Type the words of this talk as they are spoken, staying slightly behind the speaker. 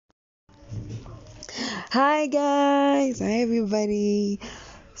Hi guys, hi everybody.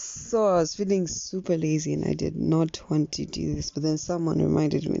 So I was feeling super lazy and I did not want to do this, but then someone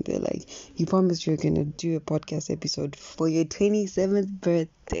reminded me. They're like, "You promised you were gonna do a podcast episode for your 27th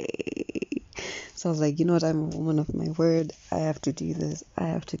birthday." So I was like, you know what? I'm a woman of my word. I have to do this. I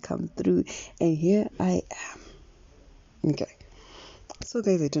have to come through, and here I am. Okay. So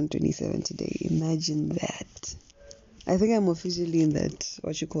guys, I turned 27 today. Imagine that. I think I'm officially in that,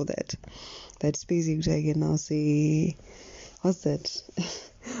 what you call that space which I can now say, what's that?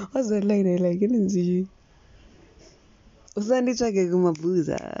 What's that line I like?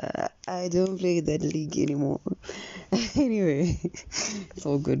 I don't play that league anymore. Anyway, it's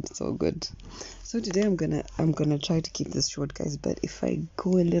all good. So today I'm gonna try to keep this short, guys. But if I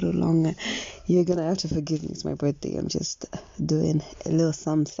go a little longer, you're gonna have to forgive me. It's my birthday. I'm just doing a little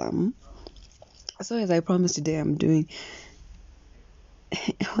some. So as I promised today, I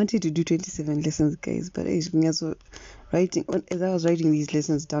wanted to do 27 lessons, guys, but as I was writing these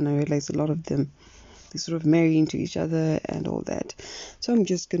lessons down, I realized a lot of them, they sort of marry into each other and all that. So I'm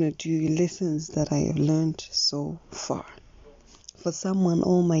just gonna do lessons that I have learned so far. For someone,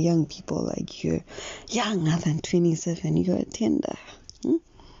 all my young people, like you're younger than 27, you're tender.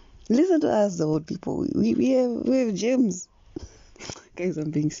 Listen to us, the old people. We have gems. Guys,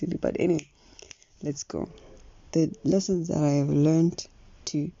 I'm being silly, but anyway, let's go. The lessons that I have learned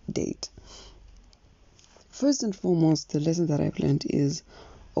to date. First and foremost, the lesson that I've learned is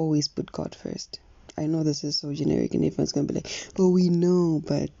always put God first. I know this is so generic and everyone's going to be like, but we know,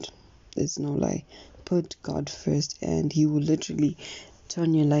 but it's no lie. Put God first and He will literally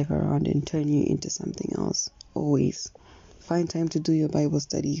turn your life around and turn you into something else. Always. Find time to do your Bible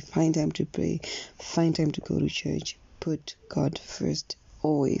study. Find time to pray. Find time to go to church. Put God first.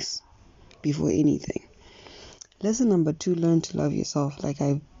 Always. Before anything. Lesson number 2, learn to love yourself. Like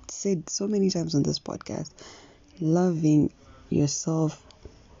I've said so many times on this podcast, loving yourself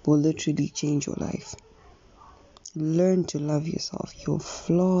will literally change your life. Learn to love yourself. Your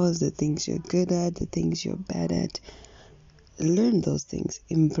flaws, the things you're good at, the things you're bad at. Learn those things.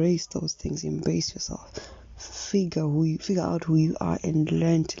 Embrace those things. Embrace yourself. Figure out who you are and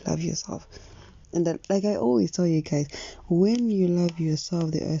learn to love yourself. And that, like I always tell you guys, when you love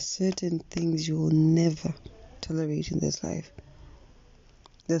yourself, there are certain things you will never tolerate in this life.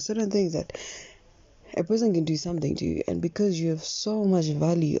 There are certain things that a person can do something to you, and because you have so much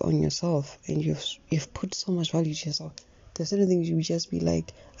value on yourself and you've put so much value to yourself, there are certain things you just be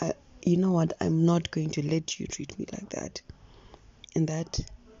like, you know what, I'm not going to let you treat me like that. And that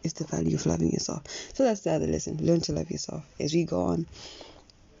is the value of loving yourself. So that's the other lesson. Learn to love yourself. As we go on,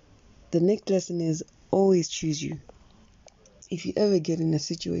 the next lesson is always choose you. If you ever get in a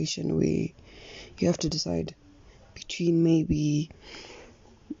situation where you have to decide between maybe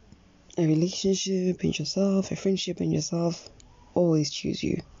a relationship and yourself, a friendship and yourself, always choose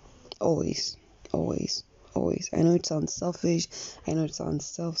you. Always. I know it sounds selfish, I know it sounds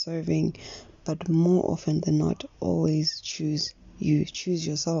self-serving, but more often than not, always choose you. Choose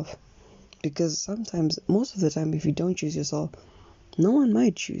yourself. Because sometimes, most of the time, if you don't choose yourself, no one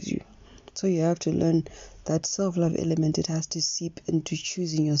might choose you. So you have to learn that self-love element. It has to seep into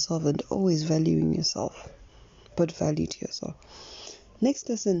choosing yourself and always valuing yourself. Put value to yourself. Next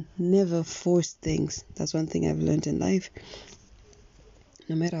lesson, never force things. That's one thing I've learned in life.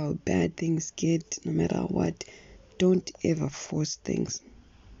 No matter how bad things get, no matter what, don't ever force things.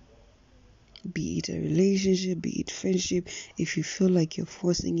 Be it a relationship, be it friendship, if you feel like you're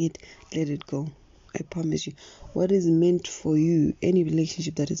forcing it, let it go. I promise you, what is meant for you, any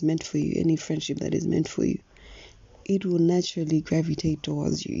relationship that is meant for you, any friendship that is meant for you, it will naturally gravitate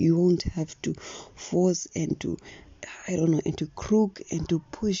towards you. You won't have to force and to crook and to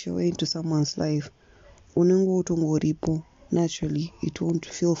push your way into someone's life. Naturally, it won't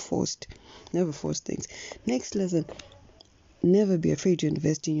feel forced. Never force things. Next lesson, never be afraid to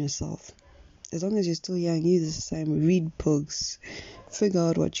invest in yourself. As long as you're still young, use this time, read books, figure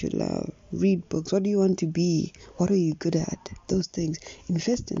out what you love, read books. What do you want to be? What are you good at? Those things.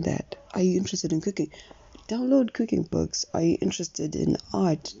 Invest in that. Are you interested in cooking? Download cooking books. Are you interested in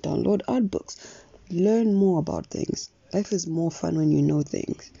art? Download art books. Learn more about things. Life is more fun when you know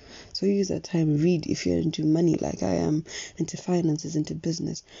things. So use that time, read. If you're into money like I am, into finances, into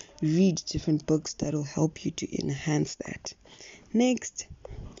business, read different books that will help you to enhance that. Next,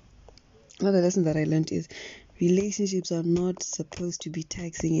 another lesson that I learned is relationships are not supposed to be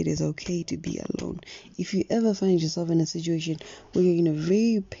taxing. It is okay to be alone. If you ever find yourself in a situation where you're in a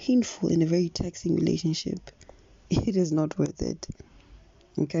very painful, in a very taxing relationship, it is not worth it.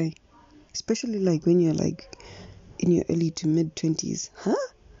 Okay? Especially like when you're like in your early to mid 20s.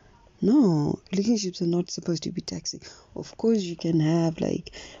 No, relationships are not supposed to be taxing. Of course, you can have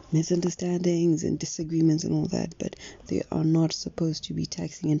like misunderstandings and disagreements and all that, but they are not supposed to be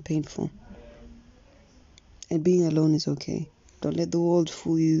taxing and painful. And being alone is okay. Don't let the world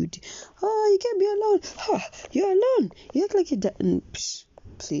fool you. Oh, you can't be alone. Ha, you're alone. You act like you're dead.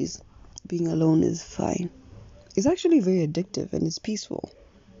 Please, being alone is fine. It's actually very addictive and it's peaceful.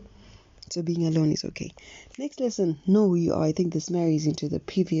 So being alone is okay. Next lesson, know who you are. I think this marries into the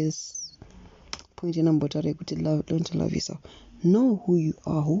previous point in number learn to love yourself. Know who you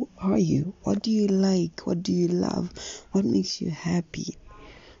are. Who are you? What do you like? What do you love? What makes you happy?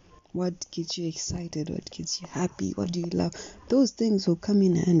 What gets you excited? What gets you happy? What do you love? Those things will come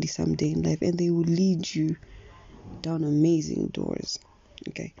in handy someday in life and they will lead you down amazing doors.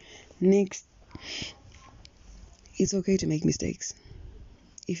 Okay. Next, it's okay to make mistakes.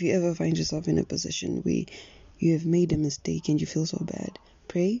 If you ever find yourself in a position where you have made a mistake and you feel so bad,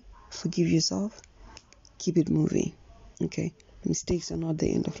 pray, forgive yourself, keep it moving. Okay? Mistakes are not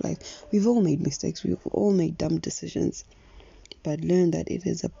the end of life. We've all made mistakes. We've all made dumb decisions. But learn that it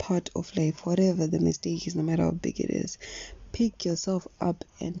is a part of life. Whatever the mistake is, no matter how big it is, pick yourself up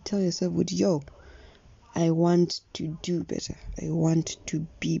and tell yourself, yo, I want to do better. I want to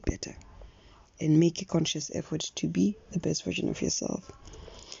be better. And make a conscious effort to be the best version of yourself.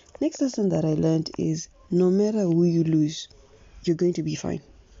 Next lesson that I learned is no matter who you lose, you're going to be fine.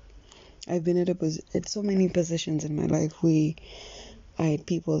 I've been at so many positions in my life where I had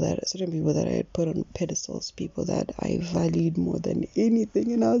certain people that I had put on pedestals, people that I valued more than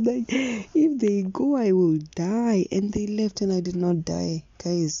anything, and I was like, if they go, I will die. And they left and I did not die.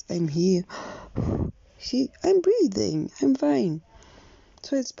 Guys, I'm here. I'm breathing. I'm fine.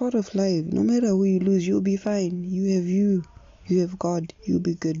 So it's part of life. No matter who you lose, you'll be fine. You have you. You have God. You'll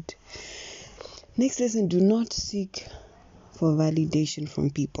be good. Next lesson, do not seek for validation from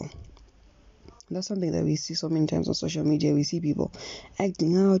people. That's something that we see so many times on social media. We see people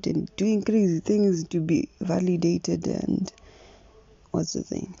acting out and doing crazy things to be validated and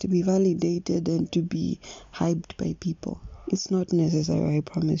to be validated and to be hyped by people. It's not necessary, I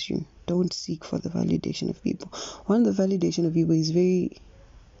promise you. Don't seek for the validation of people. One, the validation of people is very,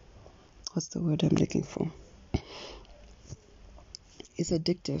 what's the word I'm looking for? It's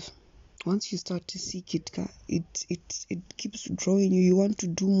addictive. Once you start to seek it keeps drawing you. You want to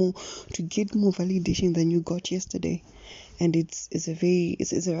do more, to get more validation than you got yesterday, and it's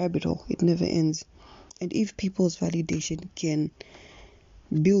a rabbit hole. It never ends. And if people's validation can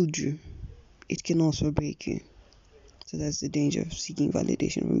build you, it can also break you. So that's the danger of seeking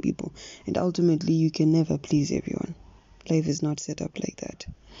validation from people. And ultimately, you can never please everyone. Life is not set up like that.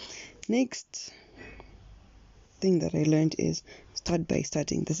 Next thing that I learned is start by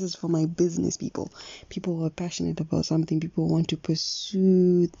starting. This is for my business people who are passionate about something, people who want to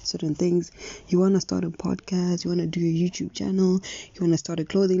pursue certain things. You want to start a podcast, you want to do a YouTube channel, you want to start a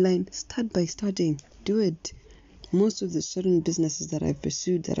clothing line. Start by starting. Do it. Most of the certain businesses that I've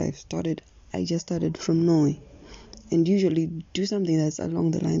pursued, that I've started, I just started from nowhere. And usually do something that's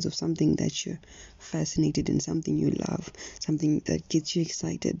along the lines of something that you're fascinated in, something you love, something that gets you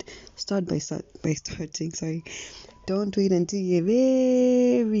excited. Start by starting. Sorry. Don't wait until you have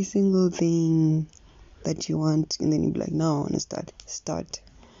every single thing that you want and then you'll be like, no, I want to start. Start.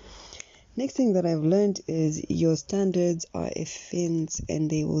 Next thing that I've learned is your standards are a fence and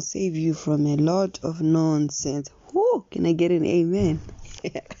they will save you from a lot of nonsense. Whoa, can I get an amen?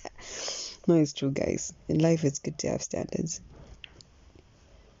 No, it's true, guys. In life, it's good to have standards.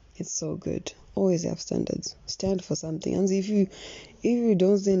 It's so good. Always have standards. Stand for something. And if you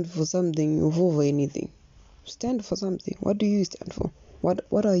don't stand for something, you'll fall for anything. Stand for something. What do you stand for?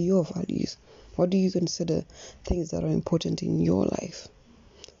 What are your values? What do you consider things that are important in your life?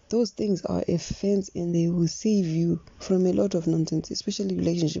 Those things are a fence and they will save you from a lot of nonsense, especially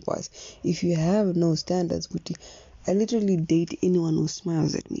relationship-wise. If you have no standards, I literally date anyone who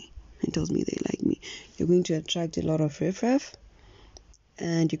smiles at me and tells me they like me. You're going to attract a lot of riffraff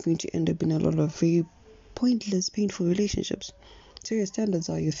and you're going to end up in a lot of very pointless, painful relationships. So your standards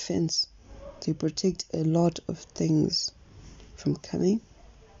are your fence. They protect a lot of things from coming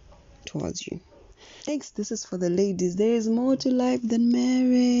towards you. Next, this is for the ladies. There is more to life than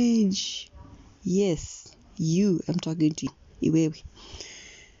marriage. Yes, I'm talking to you.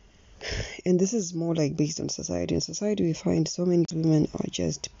 And this is more like based on society. In society, we find so many women are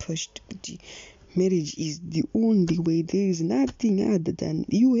just pushed. Marriage is the only way. There is nothing other than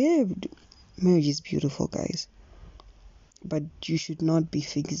you have. Marriage is beautiful, guys. But you should not be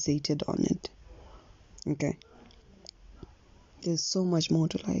fixated on it. Okay? There's so much more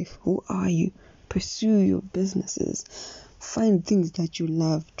to life. Who are you? Pursue your businesses. Find things that you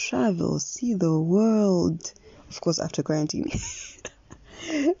love. Travel. See the world. Of course, after quarantine.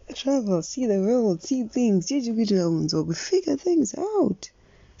 Travel. See the world. See things. Figure things out.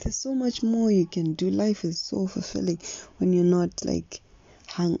 There's so much more you can do. Life is so fulfilling when you're not like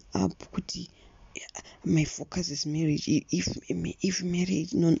hung up. My focus is marriage. If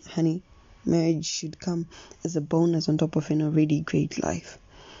marriage, no, honey, marriage should come as a bonus on top of an already great life.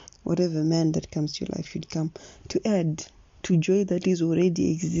 Whatever man that comes to your life should come to add to joy that is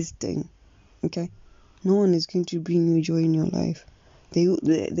already existing. Okay, no one is going to bring you joy in your life.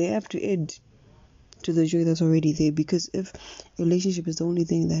 They have to add to the joy that's already there, because if a relationship is the only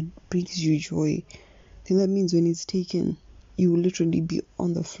thing that brings you joy, then that means when it's taken, you will literally be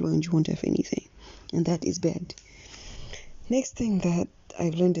on the floor and you won't have anything, and that is bad. Next thing that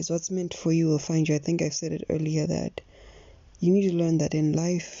I've learned is what's meant for you will find you. I think I've said it earlier that you need to learn that in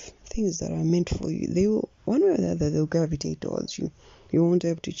life, things that are meant for you, they will, one way or the other, they'll gravitate towards you. You won't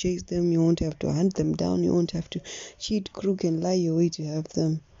have to chase them, you won't have to hunt them down, you won't have to cheat, crook, and lie your way to have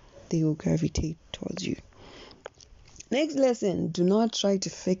them. They will gravitate towards you. Next lesson, do not try to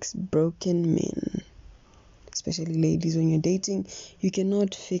fix broken men. Especially ladies, when you're dating, you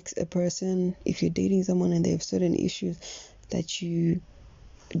cannot fix a person. If you're dating someone and they have certain issues that you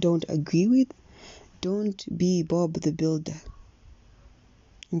don't agree with, don't be Bob the Builder.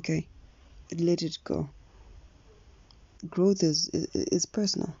 Okay, let it go. Growth is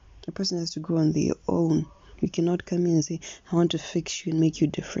personal. A person has to grow on their own. You cannot come in and say, I want to fix you and make you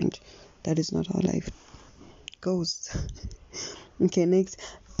different. That is not how life goes. Okay, next,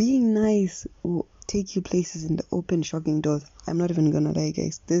 being nice will take you places in the open, shocking doors. I'm not even gonna lie,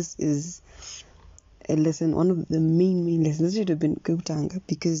 guys. This is a lesson, one of the main lessons. This should have been Kutanga,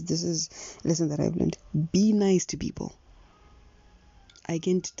 because this is a lesson that I've learned. Be nice to people. I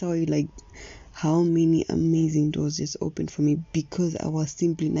can't tell you like how many amazing doors just opened for me because I was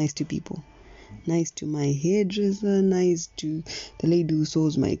simply nice to people. Nice to my hairdresser, nice to the lady who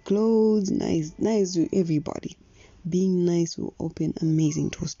sews my clothes, nice to everybody. Being nice will open amazing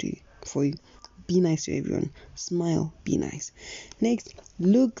doors for you. Be nice to everyone. Smile, be nice. Next,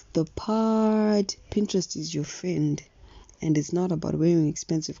 look the part. Pinterest is your friend, and it's not about wearing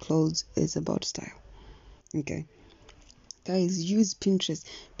expensive clothes, it's about style. Okay, guys, use Pinterest.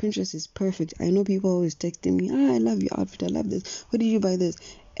 Pinterest is perfect. I know people always texting me, I love your outfit, I love this, where did you buy this?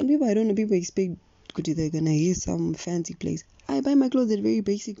 And people, I don't know, people expect they're gonna use some fancy place. I buy my clothes at very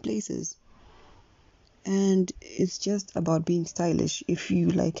basic places, and it's just about being stylish. If you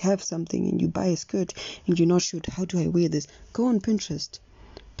like have something and you buy a skirt and you're not sure, how do I wear this? Go on Pinterest.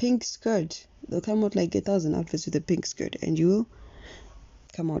 Pink skirt. They'll come out like 1,000 outfits with a pink skirt, and you will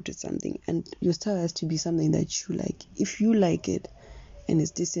come out with something. And your style has to be something that you like. If you like it and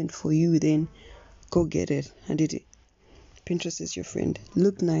it's decent for you, then go get it. Pinterest is your friend.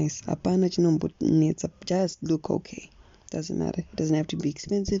 Look nice. Just look okay. Doesn't matter. It doesn't have to be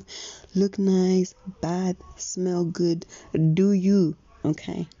expensive. Look nice, bad, smell good. Do you?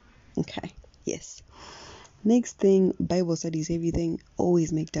 Okay. Yes. Next thing, Bible study is everything.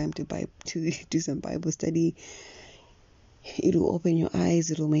 Always make time to do some Bible study. It will open your eyes.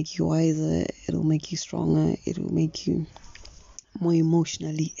 It will make you wiser. It will make you stronger. It will make you more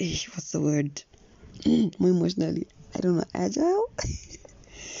emotionally. What's the word? More emotionally. I don't know. Agile.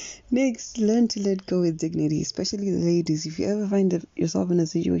 Next, learn to let go with dignity, especially the ladies. If you ever find yourself in a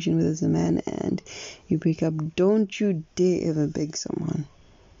situation where there's a man and you break up, don't you dare ever beg someone.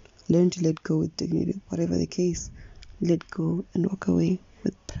 Learn to let go with dignity. Whatever the case, let go and walk away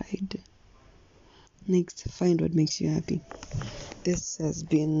with pride. Next, find what makes you happy. This has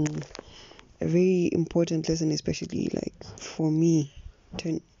been a very important lesson, especially like for me,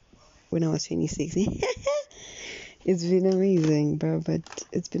 when I was 26. It's been amazing, bro, but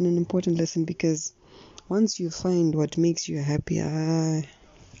it's been an important lesson, because once you find what makes you happy, I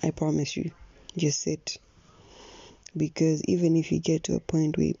promise you, just sit. Because even if you get to a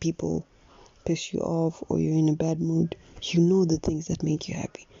point where people piss you off or you're in a bad mood, you know the things that make you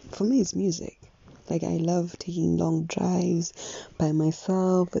happy. For me, it's music. Like, I love taking long drives by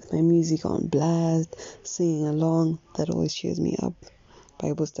myself with my music on blast, singing along. That always cheers me up.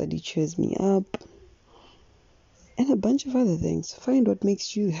 Bible study cheers me up. And a bunch of other things. Find what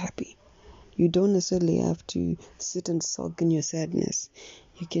makes you happy. You don't necessarily have to sit and sulk in your sadness.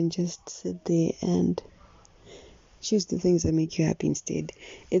 You can just sit there and choose the things that make you happy instead.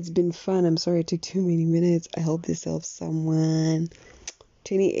 It's been fun. I'm sorry it took too many minutes. I hope this helps someone.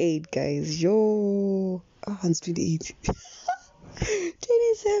 28, guys. Yo. Oh, it's 28.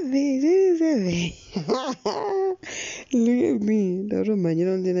 27. Look at me. Don't remind you,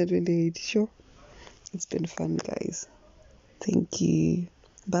 don't 28. Sure. It's been fun, guys. Thank you.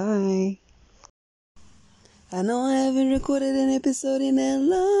 Bye. I know I haven't recorded an episode in a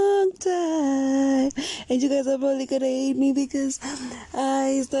long time, and you guys are probably gonna hate me because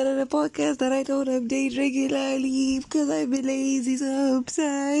I started a podcast that I don't update regularly because I've been lazy, so I'm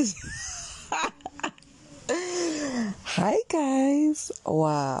sad. Hi guys.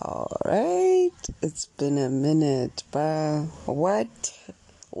 Wow, right? It's been a minute, bruh.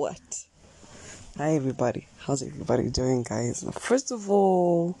 What? Hi everybody. How's everybody doing, guys? First of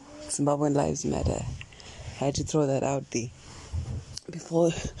all, Zimbabwean lives matter. I had to throw that out there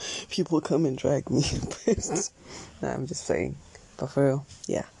before people come and drag me. No, I'm just saying. But for real,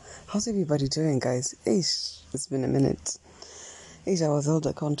 yeah. How's everybody doing, guys? It's been a minute. I was held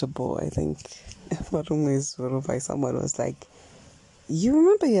accountable, I think. By someone was like, you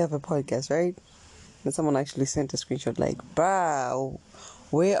remember you have a podcast, right? And someone actually sent a screenshot like, bruh,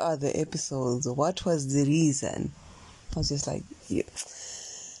 where are the episodes? What was the reason? I was just like, yeah.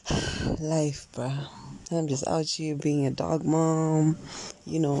 Life, bruh. I'm just out here being a dog mom,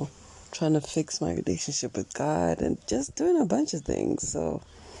 trying to fix my relationship with God and just doing a bunch of things. So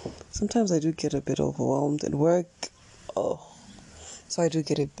sometimes I do get a bit overwhelmed at work. So I do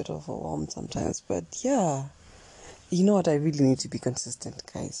get a bit overwhelmed sometimes. But yeah, you know what? I really need to be consistent,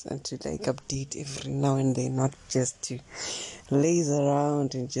 guys, and to update every now and then, not just to laze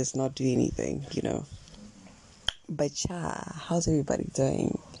around and just not do anything, But yeah, how's everybody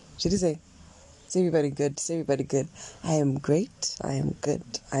doing? Should I say? Is everybody good? Is everybody good? I am great. I am good.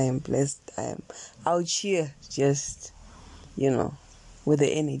 I am blessed. I am out here just, with the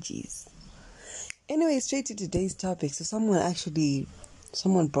energies. Anyway, straight to today's topic. So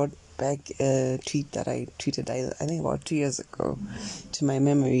someone brought back a tweet that I tweeted, I think about 2 years ago, to my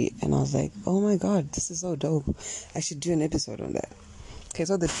memory. And I was like, oh my God, this is so dope. I should do an episode on that. Okay,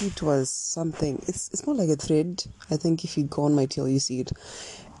 so the tweet was something, it's more like a thread. I think if you go on my tail, you see it.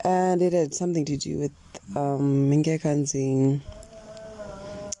 And it had something to do with Mingekanzing.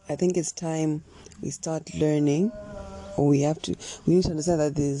 I think it's time we start learning, or we need to understand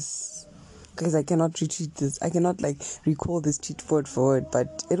that there's, because I cannot retweet this, I cannot recall this tweet word for word,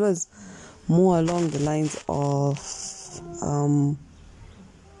 but it was more along the lines of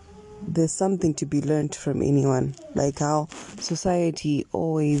there's something to be learned from anyone, like how society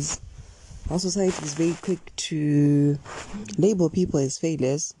is very quick to label people as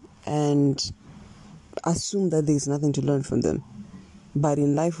failures and assume that there's nothing to learn from them. But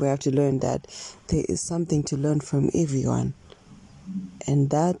in life, we have to learn that there is something to learn from everyone. And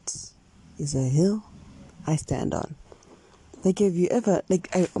that is a hill I stand on. Have you ever,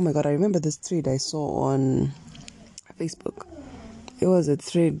 oh my God, I remember this thread I saw on Facebook. It was a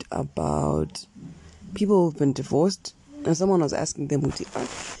thread about people who've been divorced. And someone was asking them,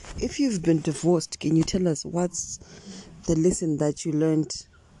 if you've been divorced, can you tell us what's the lesson that you learned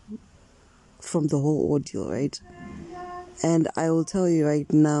from the whole ordeal, right? And I will tell you right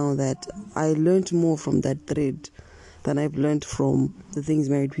now that I learned more from that thread than I've learned from the things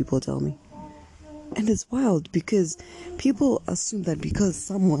married people tell me. And it's wild because people assume that because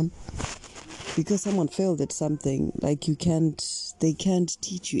someone failed at something, they can't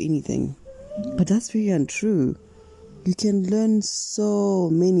teach you anything. But that's very untrue. You can learn so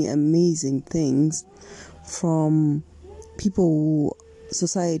many amazing things from people who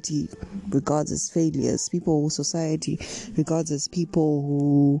society regards as failures, people who society regards as people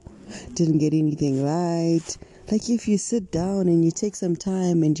who didn't get anything right. If you sit down and you take some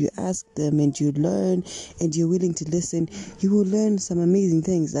time and you ask them and you learn and you're willing to listen, you will learn some amazing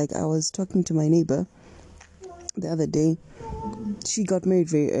things. I was talking to my neighbor the other day. She got married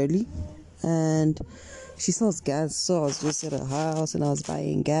very early and she sells gas, so I was just at her house and I was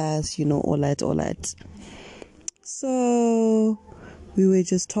buying gas, all that. So we were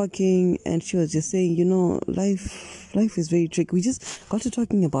just talking and she was just saying, life is very tricky. We just got to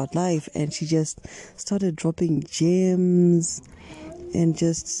talking about life and she just started dropping gems and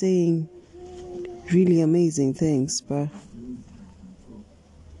just saying really amazing things, bro,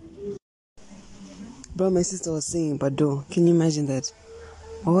 my sister was saying, Bado, can you imagine that?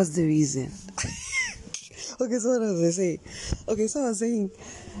 What was the reason? Okay, so what was I saying? Okay, so I was saying,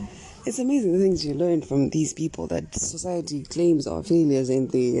 it's amazing the things you learn from these people that society claims are failures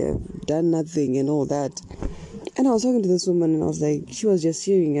and they have done nothing and all that. And I was talking to this woman and I was like, she was just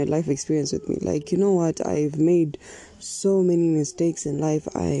sharing her life experience with me. You know what? I've made so many mistakes in life.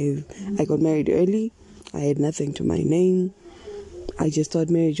 I got married early. I had nothing to my name. I just thought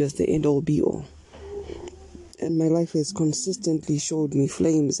marriage was the end all be all. And my life has consistently showed me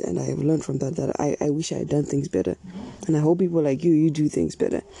flames, and I have learned from that I wish I had done things better. And I hope people like you do things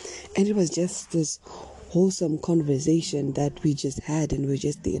better. And it was just this wholesome conversation that we just had, and we're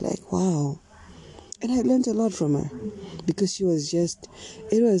just there like, wow. And I learned a lot from her, because it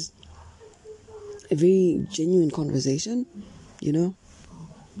was a very genuine conversation,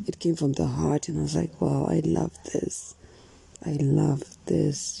 It came from the heart, and I was like, wow, I love this. It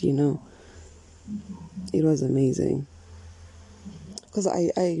was amazing. Because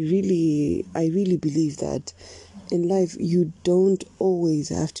I really believe that in life you don't always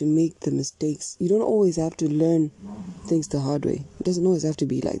have to make the mistakes. You don't always have to learn things the hard way. It doesn't always have to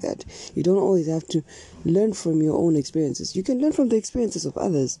be like that. You don't always have to learn from your own experiences. You can learn from the experiences of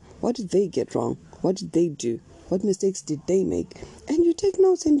others. What did they get wrong? What did they do? What mistakes did they make? And you take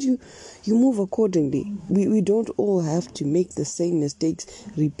notes and you move accordingly. We don't all have to make the same mistakes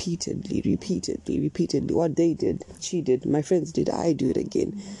repeatedly. What they did, she did, my friends did, I do it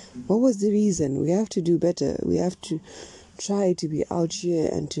again. What was the reason? We have to do better. We have to try to be out here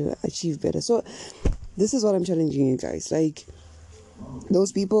and to achieve better. So this is what I'm challenging you guys. Like,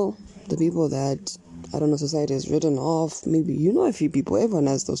 those people, the people that, I don't know, society has written off, maybe you know a few people, everyone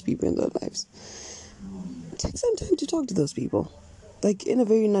has those people in their lives. Take some time to talk to those people. Like, in a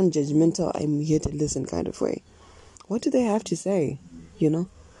very non-judgmental, I'm here to listen kind of way. What do they have to say? I'm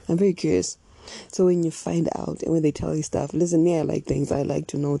very curious. So when you find out and when they tell you stuff, listen, I like things. I like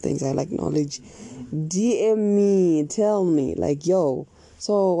to know things. I like knowledge. DM me. Tell me. Like, yo,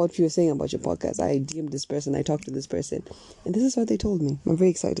 so what you were saying about your podcast, I DM'd this person. I talked to this person. And this is what they told me. I'm very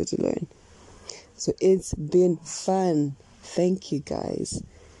excited to learn. So it's been fun. Thank you, guys.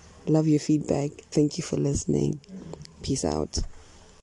 Love your feedback. Thank you for listening. Peace out.